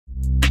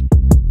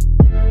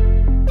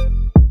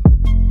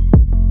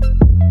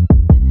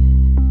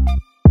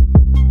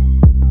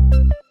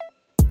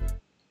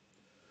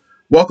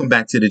Welcome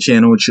back to the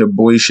channel. It's your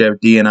boy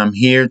Chef D, and I'm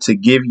here to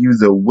give you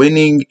the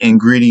winning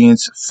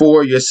ingredients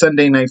for your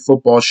Sunday Night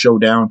Football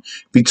showdown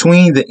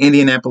between the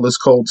Indianapolis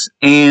Colts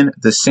and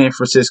the San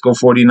Francisco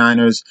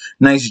 49ers.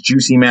 Nice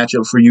juicy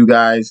matchup for you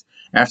guys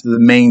after the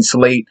main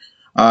slate.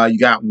 You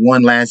got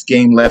one last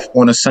game left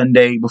on a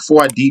Sunday.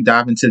 Before I deep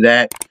dive into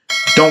that,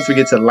 don't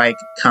forget to like,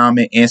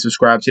 comment, and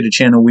subscribe to the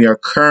channel. We are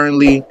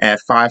currently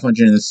at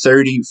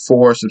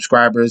 534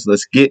 subscribers.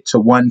 Let's get to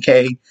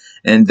 1K,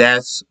 and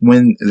that's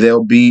when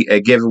there'll be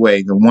a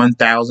giveaway. The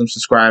 1,000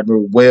 subscriber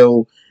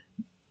will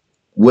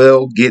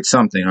get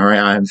something, all right?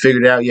 I haven't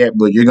figured it out yet,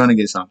 but you're going to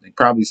get something.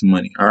 Probably some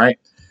money, all right?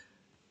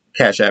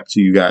 Cash app to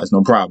you guys,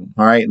 no problem.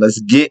 All right, let's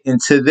get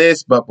into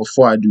this. But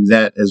before I do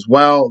that as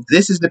well,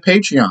 this is the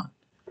Patreon,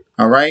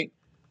 all right?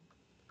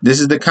 This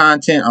is the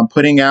content I'm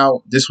putting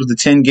out. This was the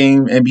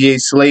 10-game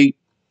NBA slate.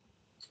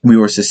 We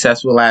were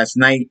successful last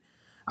night.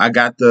 I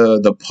got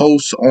the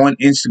posts on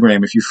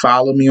Instagram. If you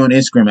follow me on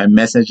Instagram at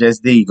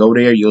MessageSD, go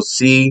there. You'll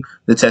see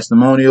the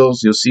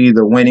testimonials. You'll see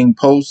the winning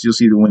posts. You'll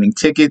see the winning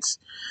tickets.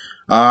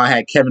 I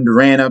had Kevin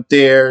Durant up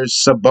there.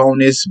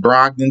 Sabonis,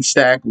 Brogdon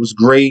stack was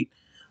great.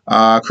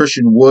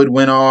 Christian Wood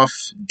went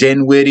off.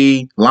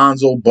 Dinwiddie,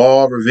 Lonzo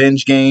Ball,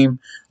 revenge game.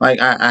 Like,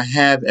 I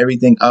have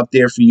everything up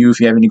there for you. If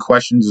you have any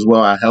questions as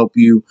well, I'll help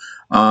you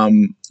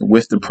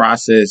with the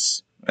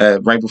process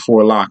right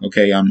before lock.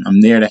 Okay,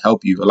 I'm there to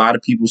help you. A lot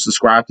of people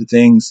subscribe to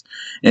things,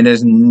 and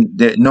there's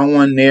no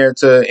one there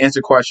to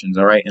answer questions.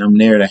 All right, and I'm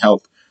there to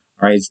help.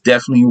 All right, it's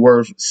definitely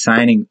worth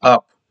signing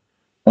up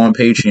on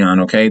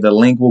Patreon. Okay, the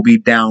link will be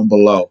down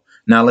below.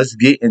 Now let's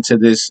get into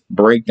this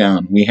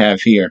breakdown we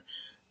have here.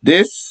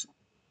 This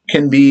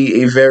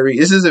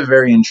is a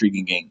very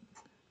intriguing game.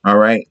 All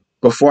right.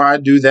 Before I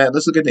do that,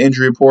 let's look at the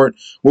injury report.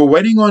 We're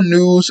waiting on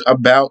news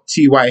about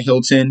T.Y.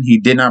 Hilton. He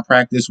did not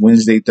practice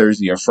Wednesday,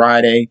 Thursday, or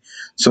Friday.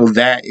 So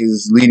that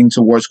is leading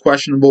towards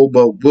questionable,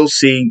 but we'll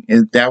see.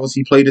 If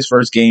he played his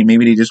first game.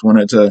 Maybe they just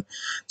wanted to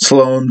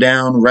slow him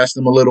down, rest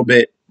him a little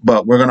bit.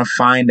 But we're going to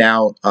find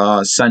out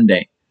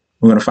Sunday.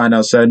 Darius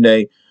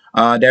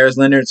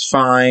Leonard's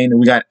fine.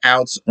 We got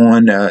outs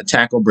on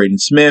tackle Braden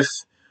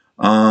Smith.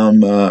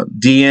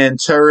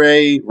 Deanne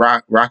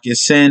Ture, Rocky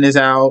Sin is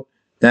out.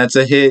 That's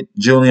a hit.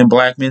 Julian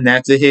Blackman,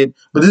 that's a hit.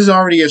 But this is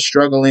already a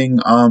struggling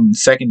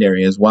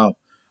secondary as well.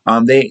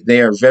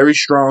 They are very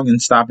strong in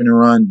stopping the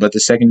run, but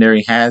the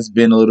secondary has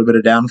been a little bit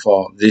of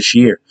downfall this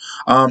year.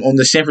 On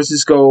the San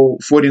Francisco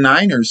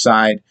 49ers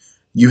side,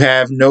 you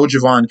have no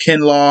Javon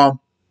Kinlaw,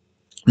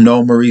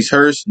 no Maurice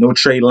Hurst, no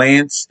Trey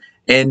Lance,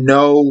 and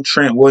no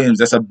Trent Williams.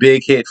 That's a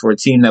big hit for a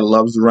team that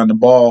loves to run the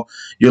ball.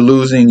 You're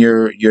losing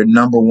your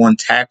number one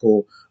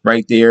tackle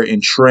right there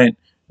in Trent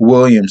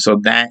Williams. So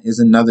that is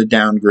another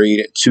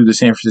downgrade to the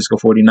San Francisco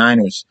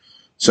 49ers.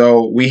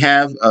 So we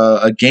have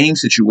a game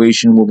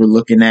situation where we're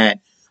looking at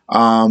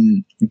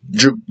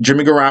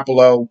Jimmy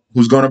Garoppolo,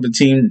 who's going to be a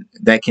team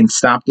that can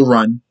stop the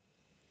run,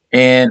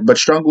 but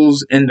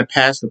struggles in the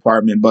pass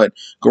department. But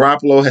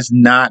Garoppolo has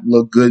not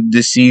looked good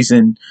this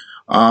season.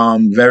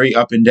 Very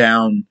up and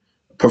down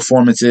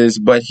performances,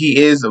 but he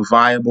is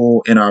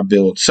viable in our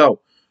build.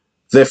 So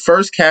the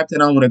first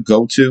captain I'm going to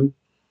go to,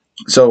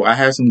 so I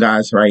have some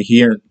guys right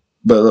here,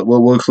 but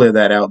we'll clear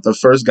that out. The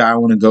first guy I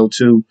want to go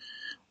to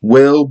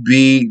will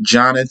be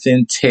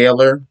Jonathan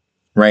Taylor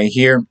right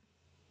here.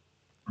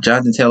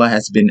 Jonathan Taylor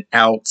has been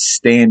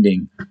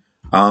outstanding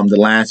the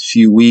last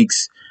few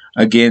weeks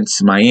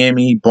against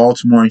Miami,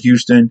 Baltimore, and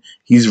Houston.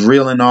 He's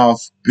reeling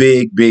off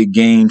big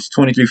games,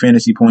 23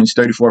 fantasy points,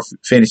 34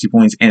 fantasy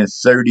points, and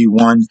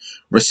 31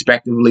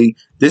 respectively.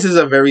 This is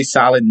a very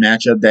solid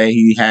matchup that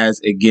he has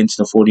against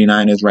the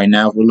 49ers right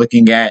now. If we're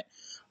looking at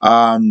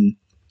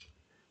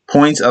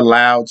points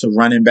allowed to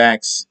running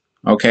backs,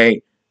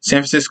 okay,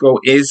 San Francisco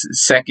is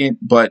second,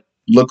 but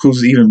look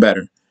who's even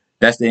better.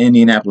 That's the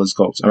Indianapolis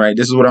Colts, all right?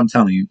 This is what I'm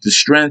telling you. The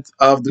strength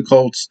of the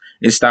Colts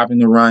is stopping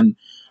the run.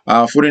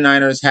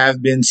 49ers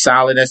have been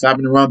solid at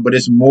stopping the run, but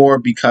it's more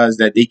because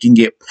that they can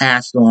get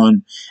passed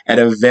on at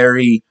a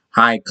very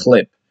high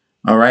clip.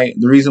 All right.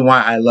 The reason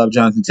why I love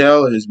Jonathan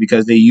Taylor is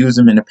because they use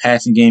him in the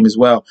passing game as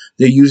well.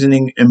 They're using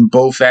him in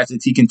both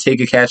facets. He can take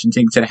a catch and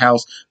take it to the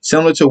house,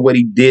 similar to what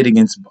he did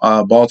against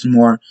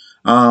Baltimore.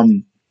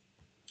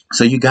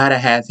 So you got to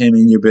have him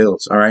in your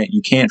builds. All right.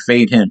 You can't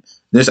fade him.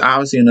 There's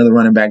obviously another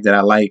running back that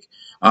I like.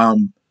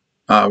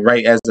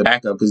 Right as a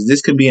backup, because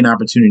this could be an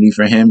opportunity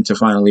for him to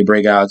finally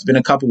break out. It's been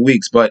a couple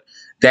weeks, but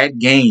that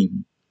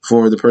game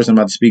for the person I'm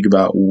about to speak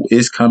about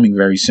is coming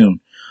very soon.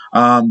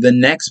 The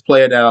next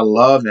player that I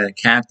love at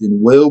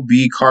captain will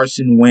be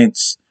Carson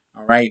Wentz,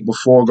 all right,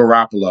 before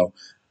Garoppolo.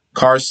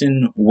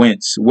 Carson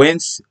Wentz.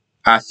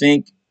 I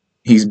think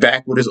he's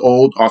back with his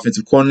old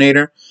offensive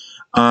coordinator,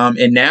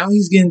 and now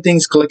he's getting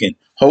things clicking.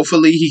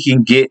 Hopefully he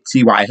can get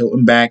T.Y.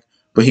 Hilton back,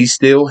 but he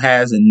still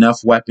has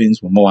enough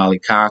weapons with Mo Alley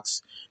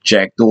Cox,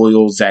 Jack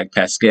Doyle, Zach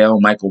Pascal,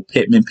 Michael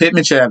Pittman.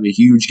 Pittman should have a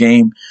huge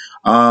game.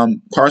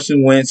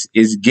 Carson Wentz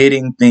is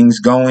getting things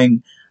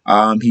going.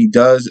 He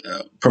does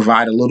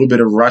provide a little bit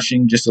of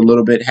rushing, just a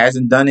little bit.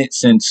 Hasn't done it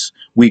since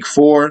week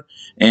 4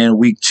 and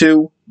week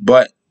 2,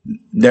 but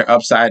their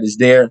upside is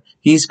there.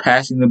 He's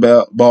passing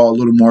the ball a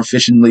little more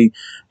efficiently,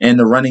 and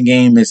the running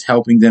game is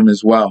helping them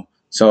as well.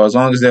 So as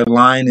long as their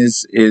line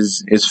is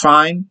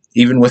fine,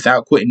 even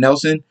without Quentin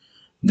Nelson,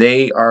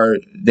 they are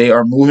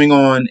moving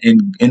on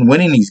and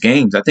winning these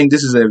games. I think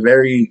this is a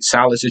very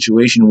solid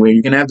situation where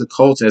you can have the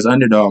Colts as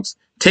underdogs.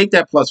 Take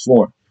that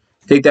 +4.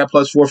 Take that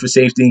 +4 for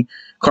safety.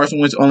 Carson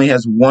Wentz only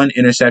has 1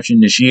 interception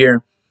this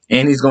year,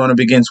 and he's going up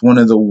against one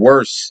of the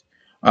worst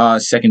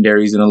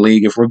secondaries in the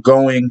league. If we're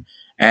going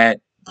at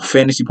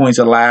fantasy points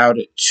allowed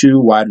to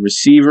wide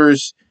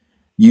receivers,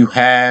 you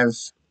have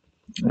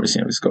where's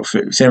San Francisco?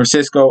 San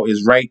Francisco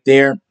is right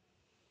there,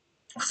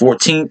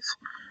 14th.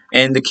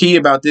 And the key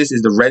about this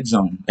is the red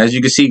zone. As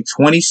you can see,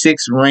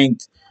 26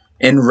 ranked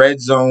in red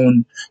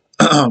zone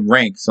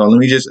rank. So let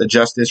me just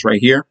adjust this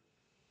right here.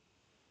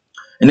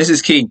 And this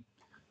is key.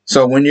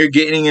 So when you're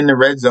getting in the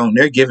red zone,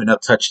 they're giving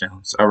up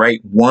touchdowns. All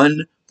right,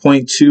 1.2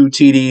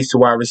 TDs to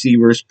wide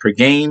receivers per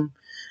game.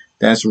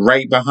 That's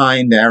right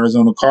behind the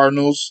Arizona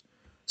Cardinals.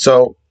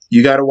 So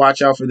you got to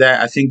watch out for that.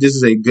 I think this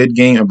is a good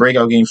game, a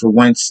breakout game for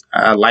Wentz.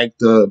 I like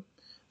the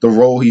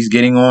role he's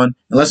getting on.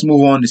 And let's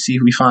move on to see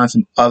if we find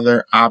some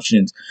other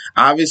options.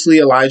 Obviously,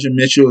 Elijah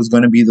Mitchell is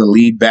going to be the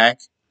lead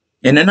back,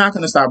 and they're not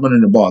going to stop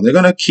running the ball. They're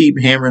going to keep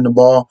hammering the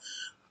ball.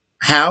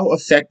 How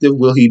effective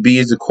will he be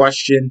is a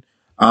question.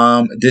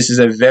 This is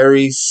a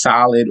very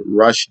solid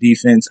rush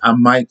defense. I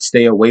might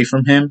stay away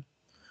from him.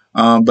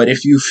 But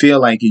if you feel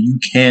like you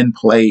can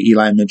play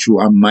Eli Mitchell,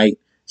 I might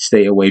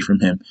stay away from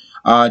him.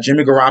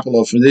 Jimmy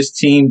Garoppolo, for this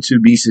team to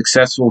be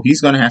successful,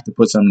 he's going to have to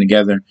put something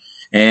together.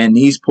 And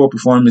these poor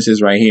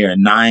performances right here,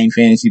 9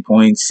 fantasy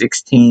points,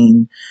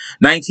 16.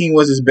 19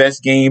 was his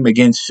best game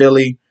against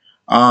Philly.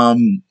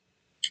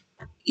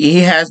 He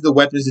has the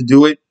weapons to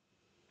do it.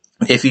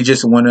 If you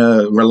just want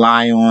to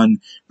rely on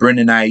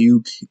Brendan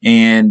Ayuk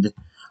and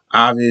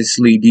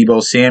obviously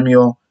Deebo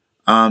Samuel,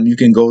 you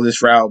can go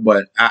this route.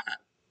 But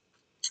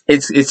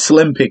it's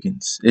slim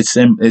pickings. It's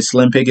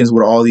slim pickings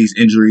with all these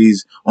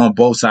injuries on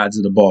both sides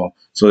of the ball.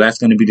 So that's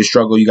going to be the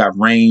struggle. You got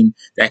rain.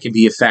 That could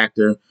be a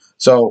factor.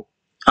 So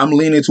I'm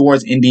leaning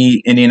towards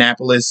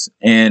Indianapolis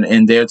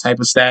and their type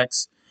of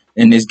stacks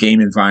in this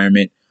game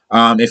environment.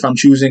 If I'm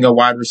choosing a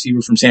wide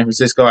receiver from San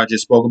Francisco, I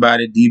just spoke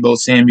about it. Deebo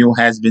Samuel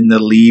has been the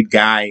lead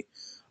guy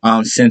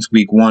since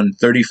week 1.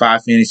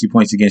 35 fantasy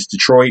points against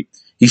Detroit.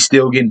 He's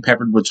still getting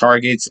peppered with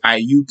targets.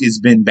 Ayuk has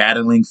been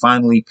battling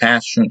finally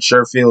past Trent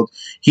Sherfield.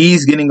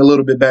 He's getting a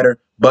little bit better,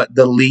 but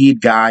the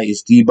lead guy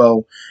is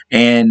Deebo.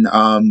 And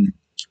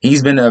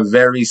he's been a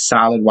very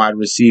solid wide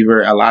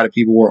receiver. A lot of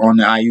people were on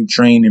the Ayuk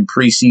train in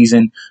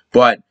preseason,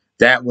 but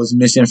that was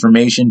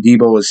misinformation.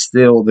 Deebo is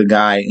still the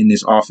guy in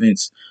this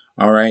offense.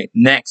 All right.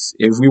 Next,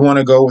 if we want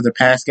to go with a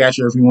pass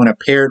catcher, if we want to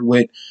pair it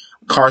with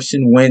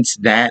Carson Wentz,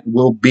 that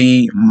will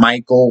be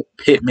Michael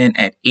Pittman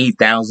at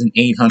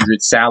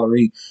 $8,800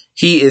 salary.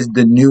 He is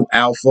the new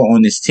alpha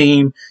on this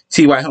team.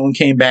 T.Y. Hilton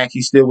came back.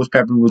 He still was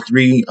peppered with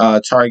 3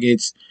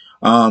 targets.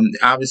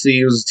 Obviously,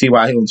 it was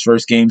T.Y. Hilton's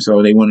first game,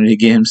 so they wanted to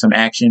get him some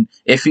action.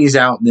 If he's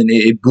out, then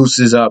it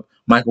boosts up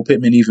Michael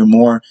Pittman even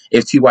more.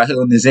 If T.Y.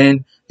 Hilton is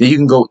in, then you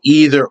can go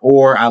either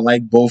or. I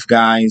like both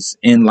guys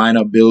in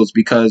lineup builds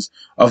because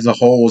of the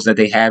holes that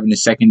they have in the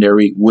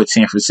secondary with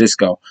San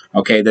Francisco.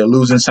 Okay, they're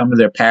losing some of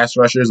their pass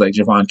rushers like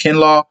Javon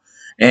Kinlaw,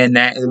 and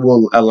that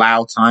will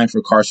allow time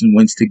for Carson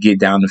Wentz to get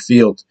down the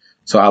field.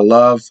 So I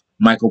love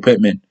Michael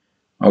Pittman.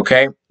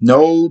 Okay,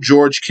 no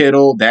George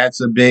Kittle.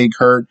 That's a big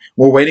hurt.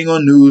 We're waiting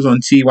on news on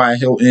T.Y.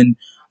 Hilton.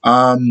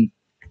 Brendan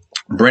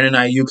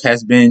Ayuk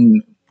has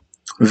been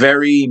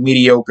very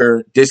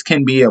mediocre. This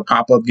can be a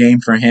pop-up game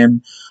for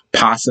him,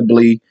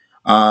 possibly.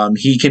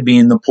 He could be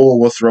in the pool.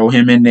 We'll throw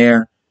him in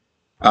there.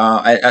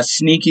 A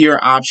sneakier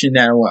option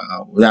that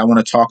I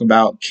want to talk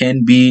about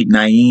can be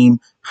Nyheim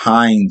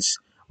Hines,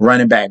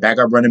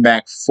 backup running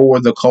back for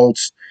the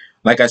Colts.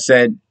 Like I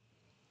said,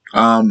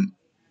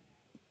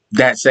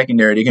 that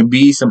secondary, there can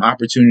be some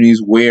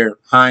opportunities where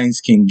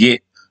Hines can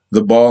get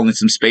the ball in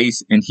some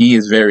space, and he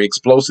is very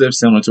explosive,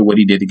 similar to what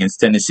he did against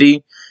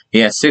Tennessee. He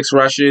had 6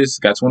 rushes,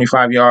 got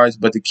 25 yards,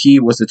 but the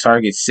key was to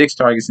target 6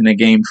 targets in the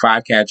game,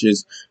 5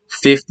 catches,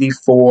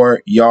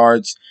 54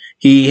 yards.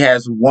 He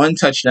has 1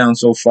 touchdown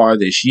so far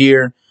this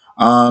year,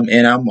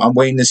 and I'm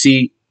waiting to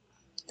see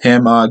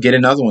him get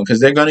another one because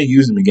they're going to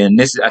use him again.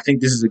 I think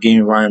this is a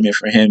game environment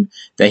for him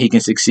that he can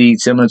succeed,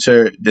 similar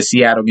to the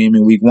Seattle game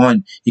in week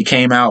 1. He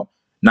came out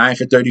 9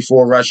 for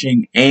 34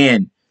 rushing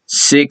and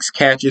 6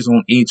 catches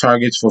on 8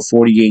 targets for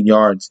 48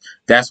 yards.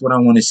 That's what I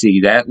want to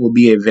see. That will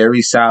be a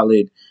very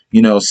solid,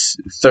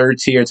 third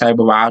tier type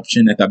of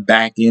option at the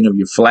back end of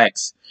your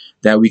flex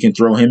that we can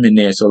throw him in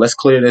there. So let's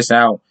clear this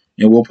out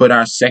and we'll put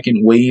our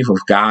second wave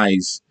of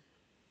guys.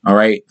 All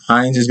right.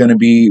 Hines is going to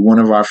be one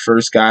of our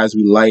first guys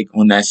we like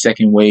on that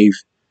second wave.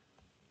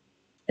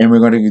 And we're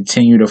going to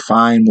continue to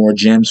find more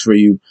gems for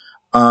you.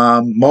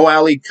 Mo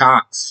Alley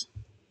Cox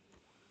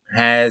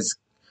has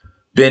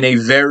been a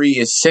very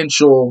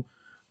essential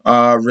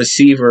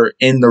receiver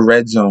in the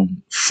red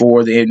zone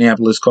for the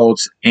Indianapolis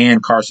Colts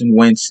and Carson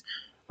Wentz.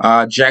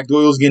 Jack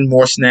Doyle's getting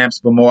more snaps,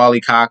 but Mo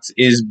Alley Cox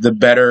is the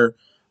better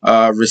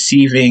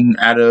receiving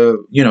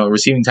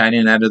receiving tight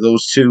end out of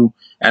those two,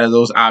 out of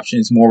those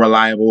options, more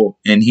reliable,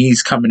 and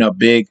he's coming up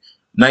big.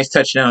 Nice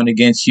touchdown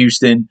against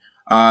Houston.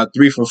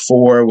 3 for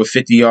 4 with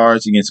 50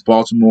 yards against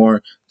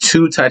Baltimore.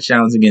 2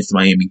 touchdowns against the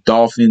Miami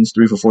Dolphins.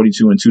 3 for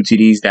 42 and 2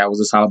 TDs. That was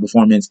a solid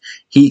performance.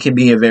 He can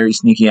be a very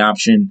sneaky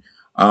option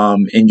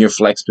in your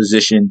flex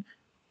position.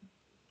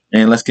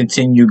 And let's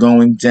continue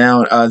going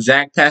down.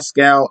 Zach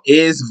Pascal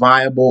is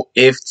viable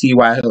if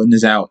T.Y. Hilton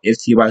is out.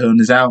 If T.Y. Hilton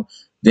is out,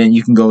 then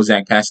you can go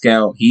Zach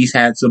Pascal. He's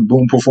had some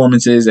boom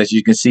performances, as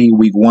you can see,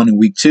 week 1 and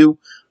week 2.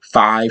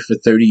 5 for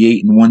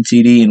 38 and 1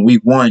 TD. And week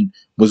 1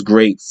 was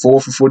great.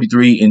 4 for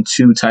 43 and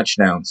 2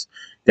 touchdowns.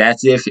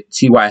 That's if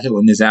T.Y.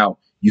 Hilton is out.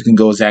 You can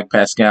go Zach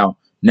Pascal.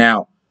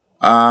 Now,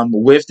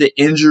 with the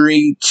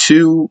injury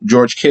to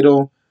George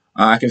Kittle,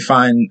 I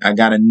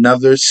got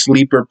another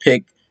sleeper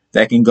pick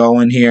that can go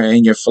in here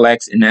in your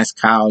flex, and that's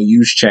Kyle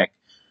Juszczyk.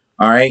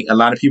 All right, a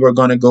lot of people are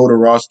going to go to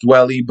Ross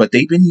Dwelly, but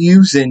they've been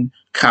using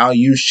Kyle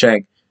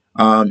Juszczyk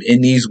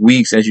in these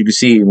weeks, as you can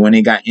see, when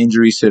they got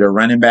injuries to their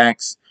running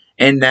backs,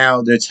 and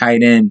now their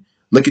tight end.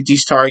 Look at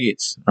these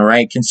targets, all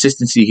right?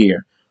 Consistency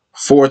here.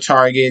 4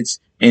 targets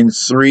in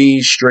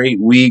 3 straight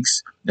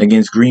weeks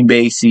against Green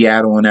Bay,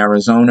 Seattle, and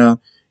Arizona.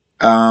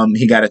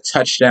 He got a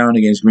touchdown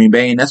against Green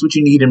Bay, and that's what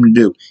you need him to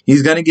do.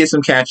 He's going to get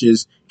some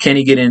catches. Can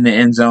he get in the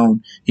end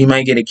zone? He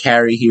might get a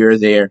carry here or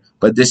there,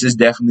 but this is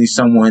definitely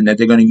someone that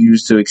they're going to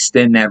use to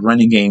extend that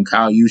running game.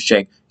 Kyle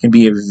Juszczyk can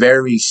be a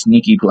very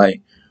sneaky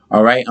play.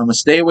 All right, I'm going to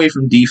stay away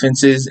from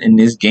defenses in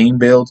this game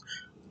build,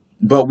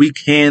 but we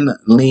can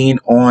lean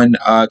on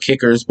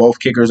kickers. Both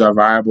kickers are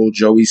viable.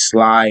 Joey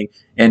Sly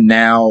and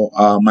now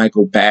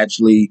Michael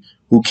Badgley,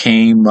 who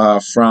came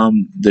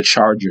from the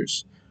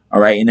Chargers. All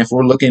right, and if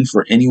we're looking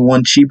for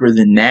anyone cheaper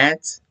than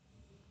that,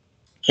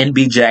 can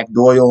be Jack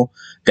Doyle.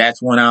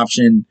 That's one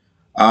option.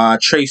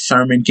 Trey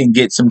Sermon can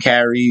get some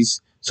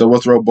carries, so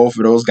we'll throw both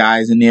of those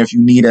guys in there. If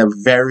you need a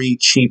very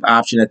cheap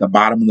option at the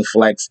bottom of the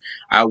flex,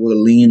 I will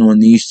lean on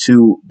these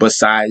two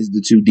besides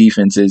the 2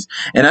 defenses.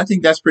 And I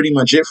think that's pretty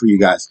much it for you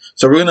guys.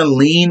 So we're going to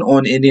lean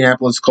on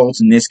Indianapolis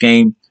Colts in this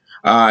game.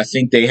 I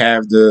think they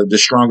have the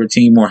stronger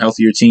team, more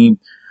healthier team.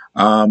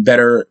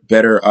 Better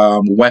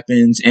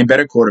weapons and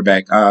better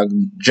quarterback.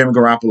 Jimmy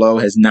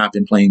Garoppolo has not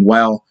been playing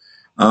well,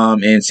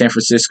 and San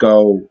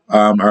Francisco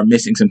are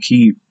missing some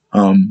key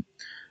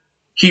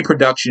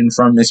production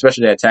from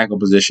especially that tackle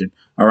position.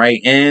 All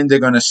right, and they're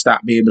going to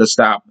be able to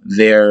stop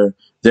their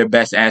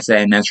best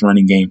asset, and that's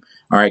running game.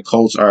 All right,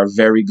 Colts are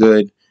very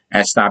good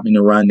at stopping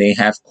the run. They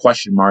have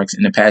question marks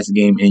in the passing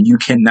game, and you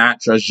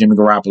cannot trust Jimmy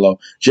Garoppolo.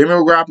 Jimmy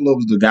Garoppolo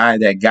was the guy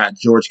that got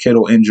George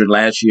Kittle injured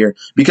last year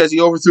because he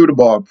overthrew the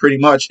ball pretty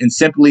much and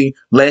simply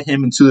led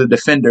him into the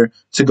defender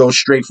to go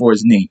straight for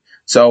his knee.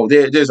 So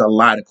there's a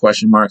lot of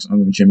question marks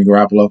on Jimmy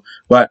Garoppolo,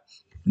 but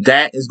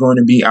that is going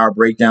to be our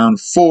breakdown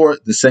for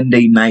the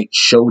Sunday Night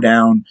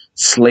Showdown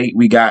slate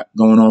we got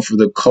going on for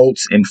the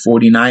Colts and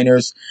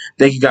 49ers.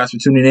 Thank you guys for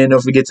tuning in.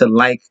 Don't forget to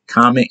like,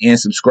 comment, and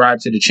subscribe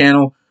to the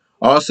channel.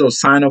 Also,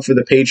 sign up for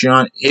the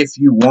Patreon if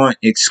you want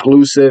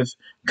exclusive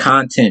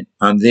content.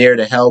 I'm there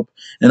to help.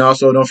 And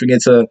also, don't forget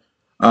to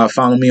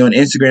follow me on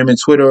Instagram and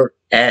Twitter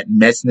at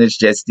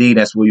MetsNetsJetsD.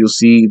 That's where you'll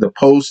see the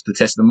posts, the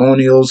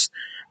testimonials.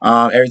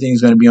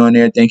 Everything's going to be on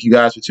there. Thank you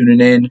guys for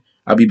tuning in.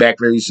 I'll be back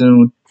very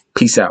soon.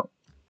 Peace out.